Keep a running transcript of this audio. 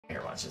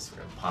Here, watch this.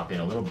 We're gonna pop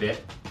in a little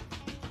bit,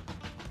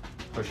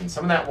 pushing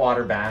some of that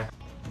water back,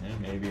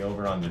 and maybe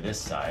over onto this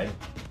side.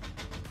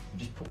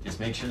 Just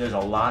make sure there's a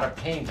lot of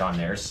paint on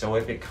there so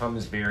it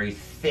becomes very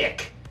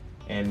thick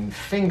and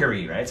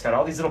fingery, right? It's got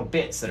all these little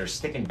bits that are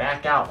sticking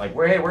back out, like,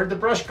 hey, where'd the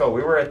brush go?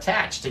 We were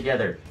attached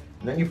together,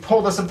 and then you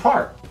pulled us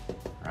apart,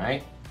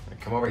 right?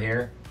 Come over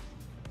here,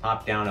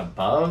 pop down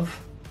above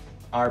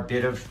our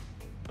bit of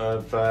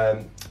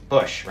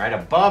bush, right?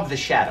 Above the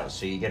shadows,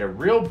 so you get a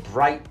real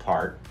bright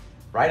part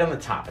right on the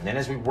top. And then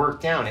as we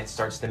work down, it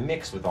starts to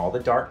mix with all the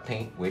dark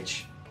paint,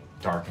 which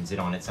darkens it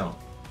on its own,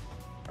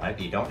 right?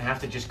 But you don't have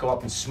to just go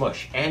up and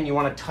smush. And you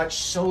want to touch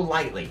so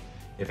lightly.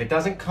 If it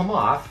doesn't come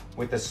off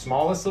with the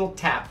smallest little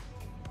tap,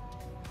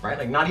 right?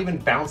 Like not even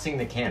bouncing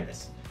the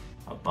canvas.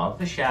 Above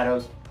the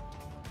shadows,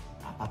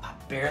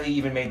 barely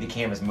even made the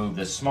canvas move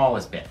the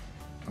smallest bit.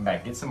 Come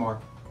back, get some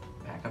more.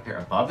 Back up here,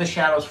 above the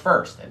shadows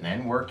first, and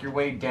then work your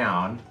way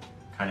down,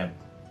 kind of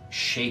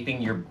shaping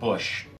your bush